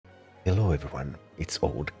Hello everyone, it's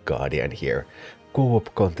Old Guardian here.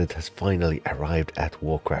 Co-op content has finally arrived at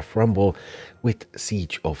Warcraft Rumble with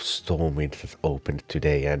Siege of Stormwind that opened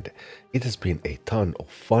today, and it has been a ton of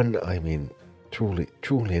fun. I mean, truly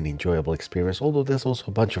an enjoyable experience, although there's also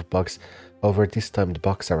a bunch of bugs. However, this time the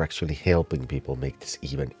bugs are actually helping people make this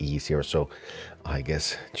even easier, so I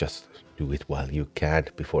guess just do it while you can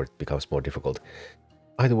before it becomes more difficult.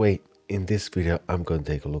 Either way, in this video I'm going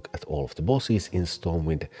to take a look at all of the bosses in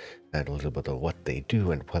Stormwind and a little bit of what they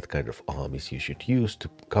do and what kind of armies you should use to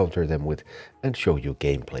counter them with, and show you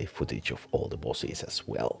gameplay footage of all the bosses as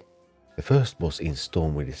well. The first boss in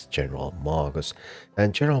Stormwind is General Magus,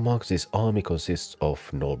 and General Magus's army consists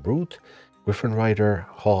of Null Brute, Griffin Rider,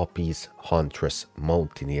 Harpies, Huntress,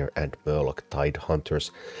 Mountaineer and Murloc Tide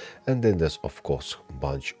Hunters, and then there's of course a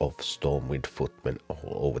bunch of Stormwind footmen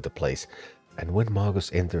all over the place. And when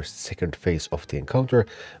Magus enters the second phase of the encounter,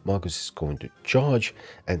 Magus is going to charge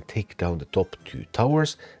and take down the top two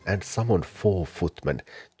towers and summon 4 footmen,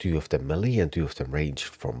 2 of them melee and 2 of them ranged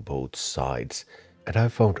from both sides. And I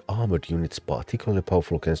found armored units particularly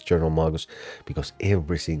powerful against General Magus because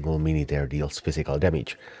every single mini there deals physical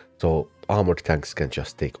damage. So armored tanks can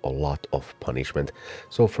just take a lot of punishment.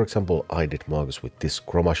 So for example, I did Magus with this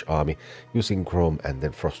Gromash army, using Grom and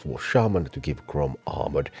then Frostwolf Shaman to give Grom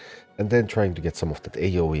armored, and then trying to get some of that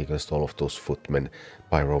AoE against all of those footmen,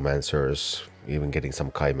 pyromancers, even getting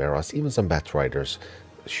some chimeras, even some bat riders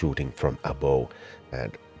shooting from above,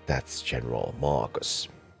 and that's General Magus.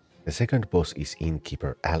 The second boss is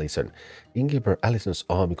Innkeeper Allison. Innkeeper Allison's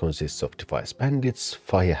army consists of Defiance Bandits,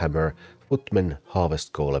 Firehammer, Footmen,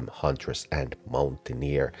 Harvest Golem, Huntress and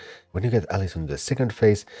Mountaineer. When you get Allison to the second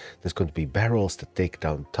phase, there's going to be barrels that take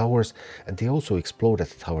down towers, and they also explode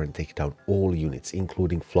at the tower and take down all units,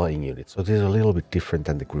 including flying units. So this is a little bit different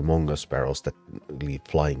than the Grimongous barrels that leave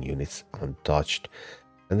flying units untouched.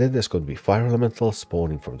 And then there's going to be fire elementals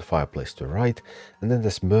spawning from the fireplace to the right, and then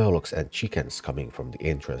there's murlocs and chickens coming from the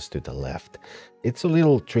entrance to the left. It's a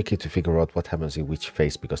little tricky to figure out what happens in which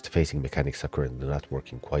phase because the phasing mechanics are currently not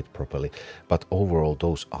working quite properly, but overall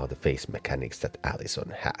those are the phase mechanics that Allison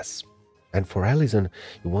has. And for Allison,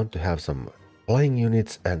 you want to have some flying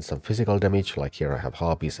units and some physical damage, like here I have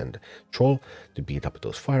Harpies and Troll to beat up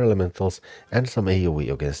those fire elementals, and some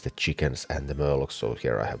AoE against the chickens and the murlocs. So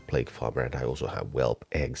here I have Plague Farmer and I also have Whelp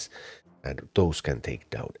Eggs, and those can take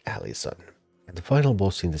down Allison. And the final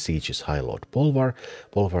boss in the siege is Highlord Bolvar.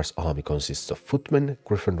 Bolvar's army consists of Footmen,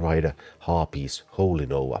 Griffin Rider, Harpies, Holy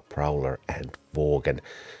Nova, Prowler and Worgen.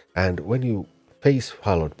 And when you face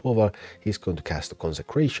Highlord Bolvar, he's going to cast a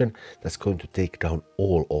Consecration that's going to take down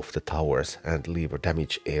all of the towers and leave a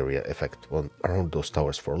damage area effect around those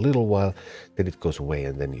towers for a little while. Then it goes away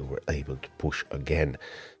and then you were able to push again.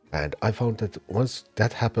 And I found that once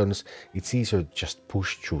that happens, it's easier to just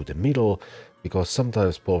push through the middle, because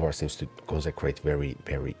sometimes Bolvar seems to consecrate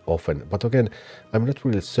very often. But again, I'm not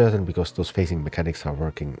really certain because those phasing mechanics are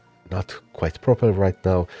working not quite properly right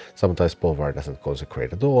now. Sometimes Bolvar doesn't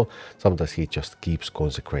consecrate at all, sometimes he just keeps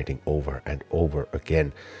consecrating over and over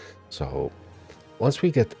again. So once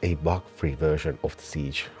we get a bug-free version of the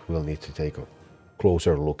siege, we'll need to take a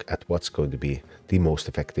closer look at what's going to be the most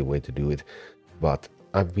effective way to do it. But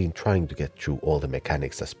I've been trying to get through all the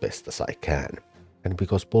mechanics as best as I can. And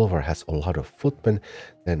because Bolvar has a lot of footmen,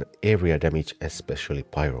 then area damage, especially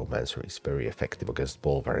Pyromancer, is very effective against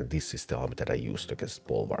Bolvar, and this is the army that I used against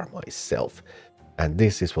Bolvar myself. And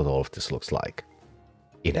this is what all of this looks like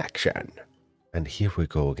in action. And here we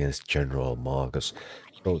go against General Magus.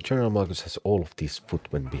 So General Magus has all of these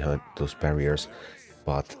footmen behind those barriers,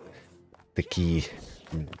 but the key,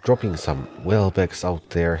 dropping some Whelbegs out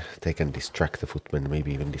there, they can distract the footmen,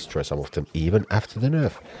 maybe even destroy some of them even after the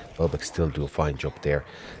nerf. Whelbegs still do a fine job there,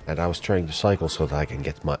 and I was trying to cycle so that I can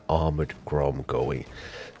get my armored Grom going.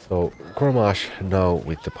 So Gromash, now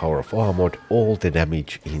with the power of armored, all the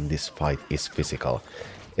damage in this fight is physical.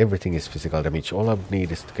 Everything is physical damage. All I would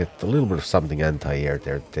need is to get a little bit of something anti-air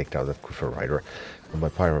there to take down that Griffin Rider. And my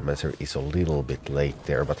Pyromancer is a little bit late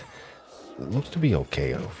there, but looks to be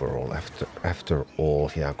okay overall. After all,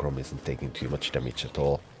 yeah, Grom isn't taking too much damage at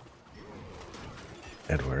all.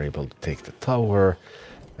 And we're able to take the tower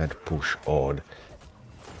and push on.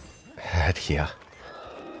 And yeah,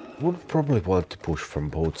 would probably want to push from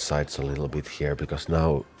both sides a little bit here, because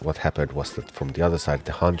now what happened was that from the other side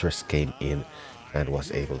the Huntress came in and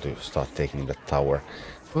was able to start taking the tower.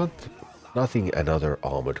 But nothing another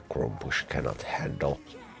armored Grom push cannot handle.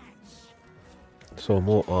 So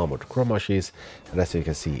more armored Gromashes, and as you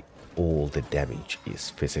can see, all the damage is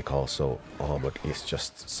physical, so armored is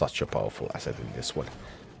just such a powerful asset in this one.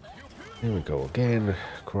 Here we go again,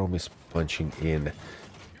 Chrome is punching in,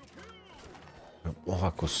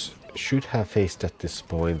 Marcus should have faced at this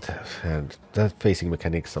point, and that facing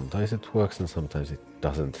mechanic, sometimes it works and sometimes it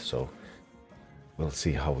doesn't, so we'll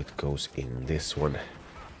see how it goes in this one.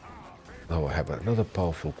 Now I have another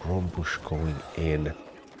powerful Grombush going in.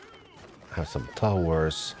 Have some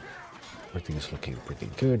towers. Everything is looking pretty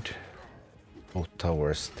good. Both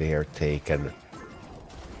towers there taken.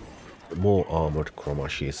 More armored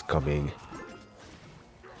Cromash is coming.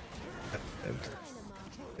 And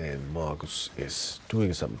then Magus is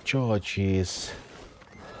doing some charges.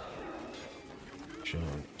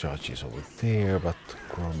 Charges over there, but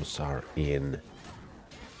Groms are in.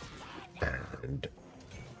 And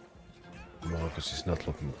Marcus is not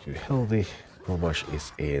looking too healthy. Cromash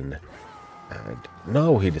is in. And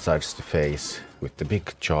now he decides to face with the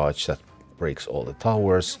big charge that breaks all the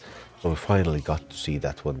towers. So we finally got to see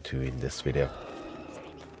that one too in this video.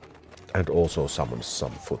 And also summons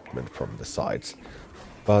some footmen from the sides.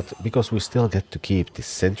 But because we still get to keep the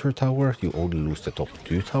center tower, you only lose the top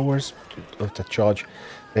 2 towers of that charge.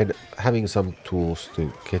 And having some tools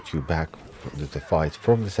to get you back to the fight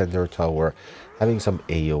from the center tower, having some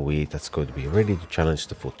AoE that's going to be ready to challenge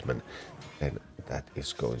the footmen, then that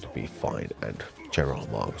is going to be fine, and General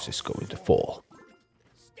Magus is going to fall.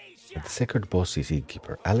 And the second boss is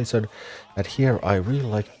Innkeeper Allison, and here I really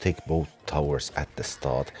like to take both towers at the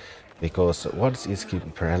start, because once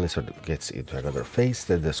Innkeeper Allison gets into another phase,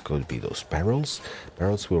 then there's going to be those barrels.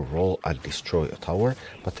 Barrels will roll and destroy a tower,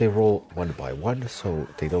 but they roll one by one, so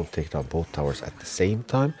they don't take down both towers at the same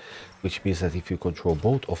time, which means that if you control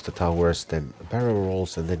both of the towers, then barrel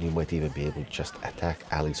rolls, and then you might even be able to just attack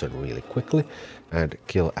Allison really quickly and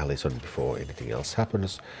kill Allison before anything else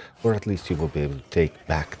happens, or at least you will be able to take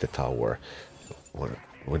back the tower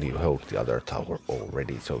when you hold the other tower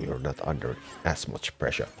already, so you're not under as much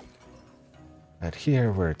pressure. And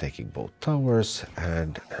here we're taking both towers,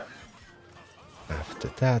 and after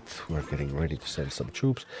that we're getting ready to send some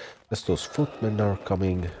troops, as those footmen are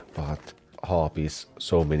coming, but harpies,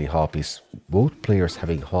 so many harpies, both players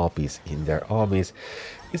having harpies in their armies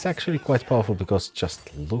is actually quite powerful, because just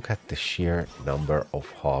look at the sheer number of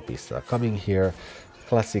harpies that are coming here.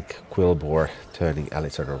 Classic Quillbore turning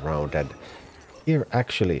Allison around, and here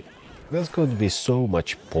actually there's going to be so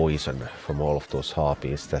much poison from all of those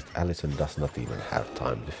harpies that Allison does not even have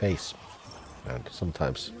time to face. And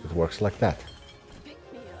sometimes it works like that.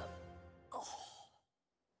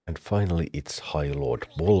 And finally it's Highlord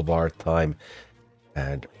Bolvar time.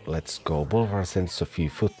 And let's go. Bolvar sends a few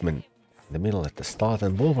footmen in the middle at the start,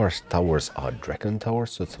 and Bolvar's towers are dragon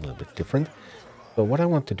towers, so it's a little bit different. So what I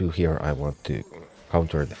want to do here, I want to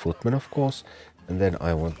counter the footmen, of course, and then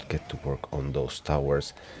I want to get to work on those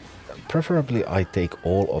towers. Preferably I take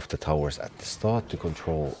all of the towers at the start to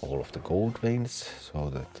control all of the gold veins, so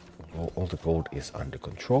that all the gold is under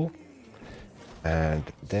control. And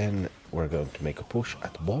then we're going to make a push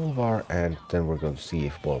at Bolvar, and then we're going to see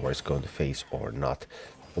if Bolvar is going to face or not.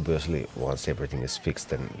 Obviously, once everything is fixed,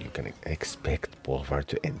 then you can expect Bolvar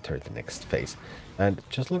to enter the next phase. And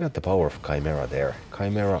just look at the power of Chimera there.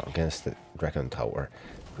 Chimera against the Dragon Tower,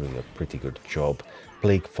 doing a pretty good job.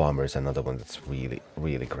 Plague Farmer is another one that's really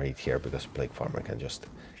great here, because Plague Farmer can just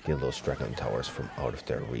kill those Dragon Towers from out of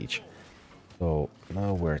their reach. So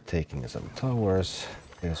now we're taking some towers.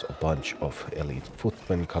 There's a bunch of elite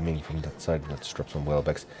footmen coming from that side. Let's drop some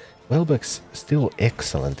Welbecks. Welbecks still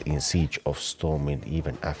excellent in Siege of Stormwind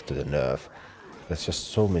even after the nerf. There's just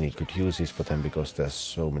so many good uses for them, because there's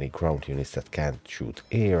so many ground units that can't shoot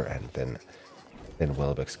air, and then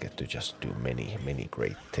Welbecks get to just do many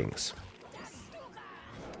great things.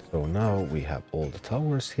 So now we have all the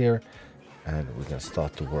towers here, and we can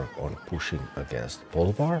start to work on pushing against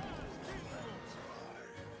Bolvar.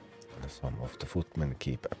 Some of the footmen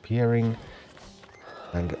keep appearing,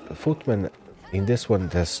 and footmen in this one,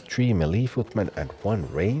 there's 3 melee footmen and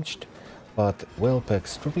 1 ranged, but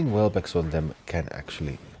Welbecks, dropping Welbecks on them can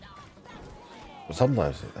actually,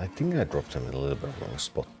 sometimes I think I dropped them in a little bit wrong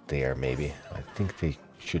spot there. Maybe I think they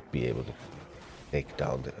should be able to take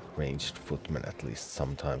down the ranged footmen at least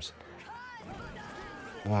sometimes.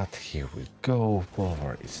 But here we go.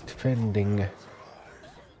 Bolvar is defending.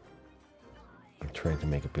 I'm trying to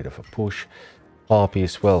make a bit of a push.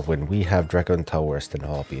 Harpies, well, when we have dragon towers, then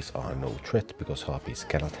harpies are no threat, because harpies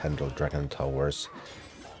cannot handle dragon towers.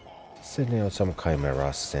 Sending out some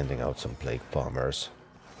chimeras, sending out some plague farmers.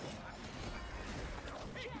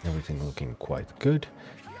 Everything looking quite good.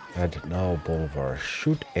 And now Bolvar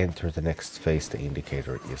should enter the next phase. The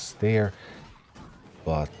indicator is there,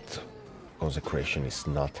 but consecration is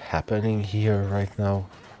not happening here right now.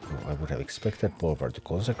 I would have expected Bolvar to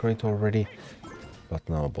consecrate already, but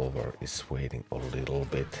now Bolvar is waiting a little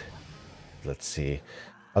bit. let's see.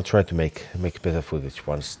 I'll try to make better footage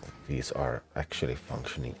once these are actually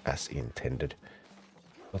functioning as intended.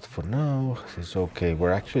 But for now, it's okay.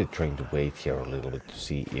 We're actually trying to wait here a little bit to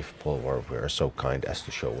see if Bolvar were so kind as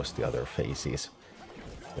to show us the other phases.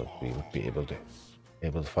 But we would be able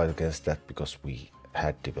to fight against that, because we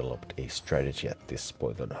had developed a strategy at this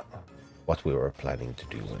point on what we were planning to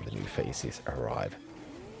do when the new phases arrive.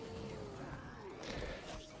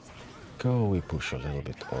 Go, we push a little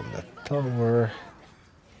bit on that tower.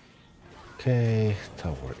 Okay,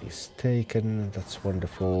 tower is taken, that's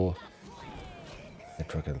wonderful. The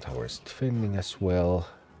dragon tower is defending as well.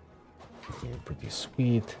 Looking pretty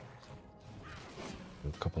sweet.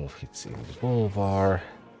 A couple of hits in the Bolvar.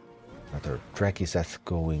 Another Drakizat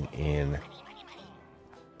going in.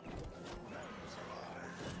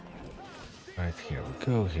 Right, here we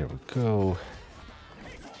go, here we go.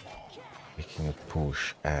 Making a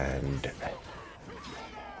push, and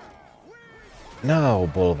now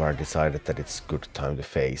Bolvar decided that it's good time to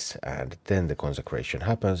face, and then the consecration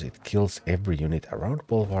happens. It kills every unit around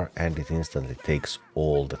Bolvar, and it instantly takes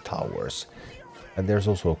all the towers. And there's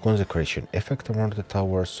also a consecration effect around the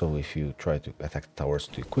towers, so if you try to attack the towers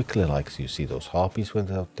too quickly, like you see those harpies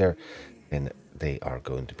went out there, then they are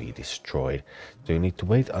going to be destroyed. So you need to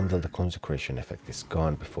wait until the consecration effect is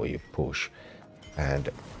gone before you push. And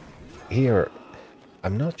here,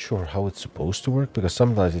 I'm not sure how it's supposed to work, because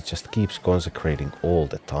sometimes it just keeps consecrating all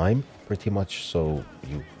the time, pretty much, so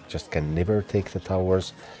you just can never take the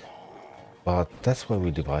towers. But that's why we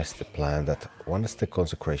devised the plan that once the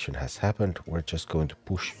consecration has happened, we're just going to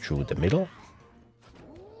push through the middle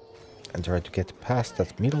and try to get past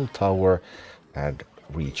that middle tower and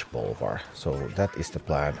reach Bolvar. So that is the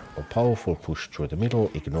plan. A powerful push through the middle,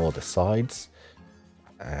 ignore the sides,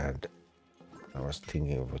 and I was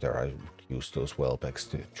thinking whether I would use those wellbacks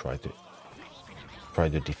to try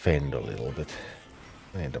to defend a little bit.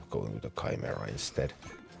 I end up going with a Chimera instead.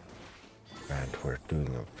 And we're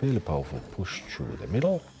doing a fairly powerful push through the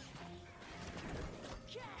middle.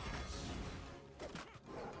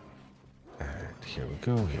 And here we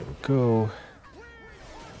go, here we go.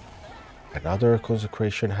 Another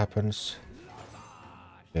consecration happens.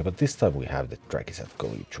 Yeah, but this time we have the Drakizat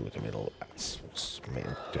going through the middle, as was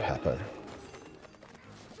meant to happen.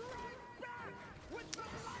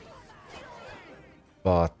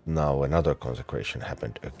 But now another consecration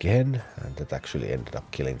happened again, and that actually ended up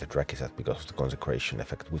killing the Drakizat because of the consecration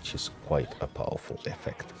effect, which is quite a powerful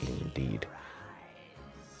effect indeed.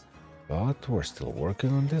 But we're still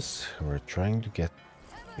working on this. We're trying to get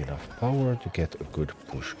enough power to get a good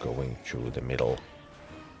push going through the middle.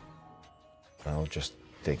 Now just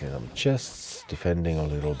taking some chests, defending a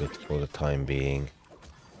little bit for the time being.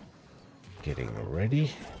 Getting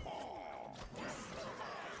ready.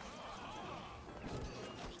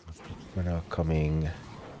 Footmen are coming.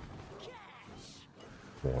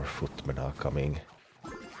 More footmen are coming.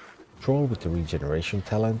 Troll with the regeneration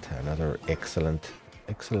talent, another excellent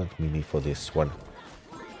mini for this one,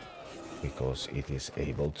 because it is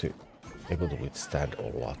able to withstand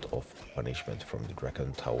a lot of punishment from the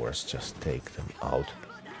dragon towers. Just take them out.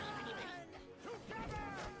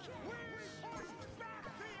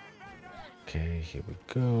 Okay, here we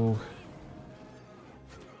go.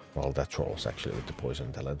 Well, that troll's actually with the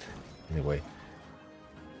poison talent. Anyway,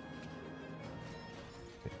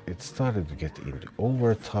 it started to get into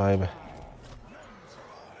overtime.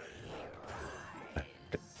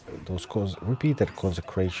 Those repeated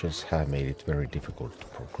consecrations have made it very difficult to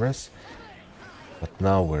progress. But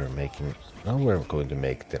now we're going to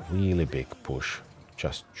make the really big push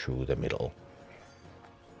just through the middle.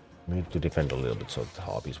 We need to defend a little bit so that the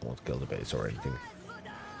harpies won't kill the base or anything.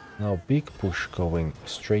 Now big push going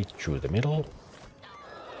straight through the middle,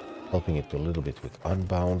 helping it a little bit with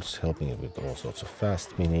unbounds, helping it with all sorts of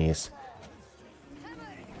fast minis.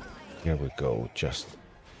 Here we go, just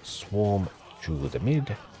swarm through the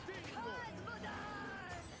mid.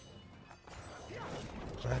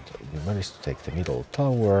 And we managed to take the middle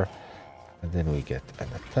tower, and then we get an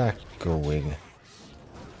attack going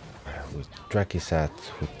with Drakizat,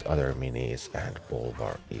 with other minis, and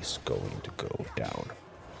Bolvar is going to go down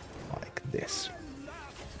like this.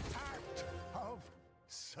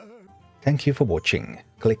 Thank you for watching.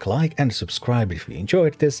 Click like and subscribe if you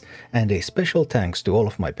enjoyed this, and a special thanks to all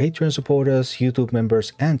of my Patreon supporters, YouTube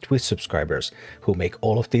members and Twitch subscribers who make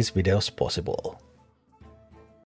all of these videos possible.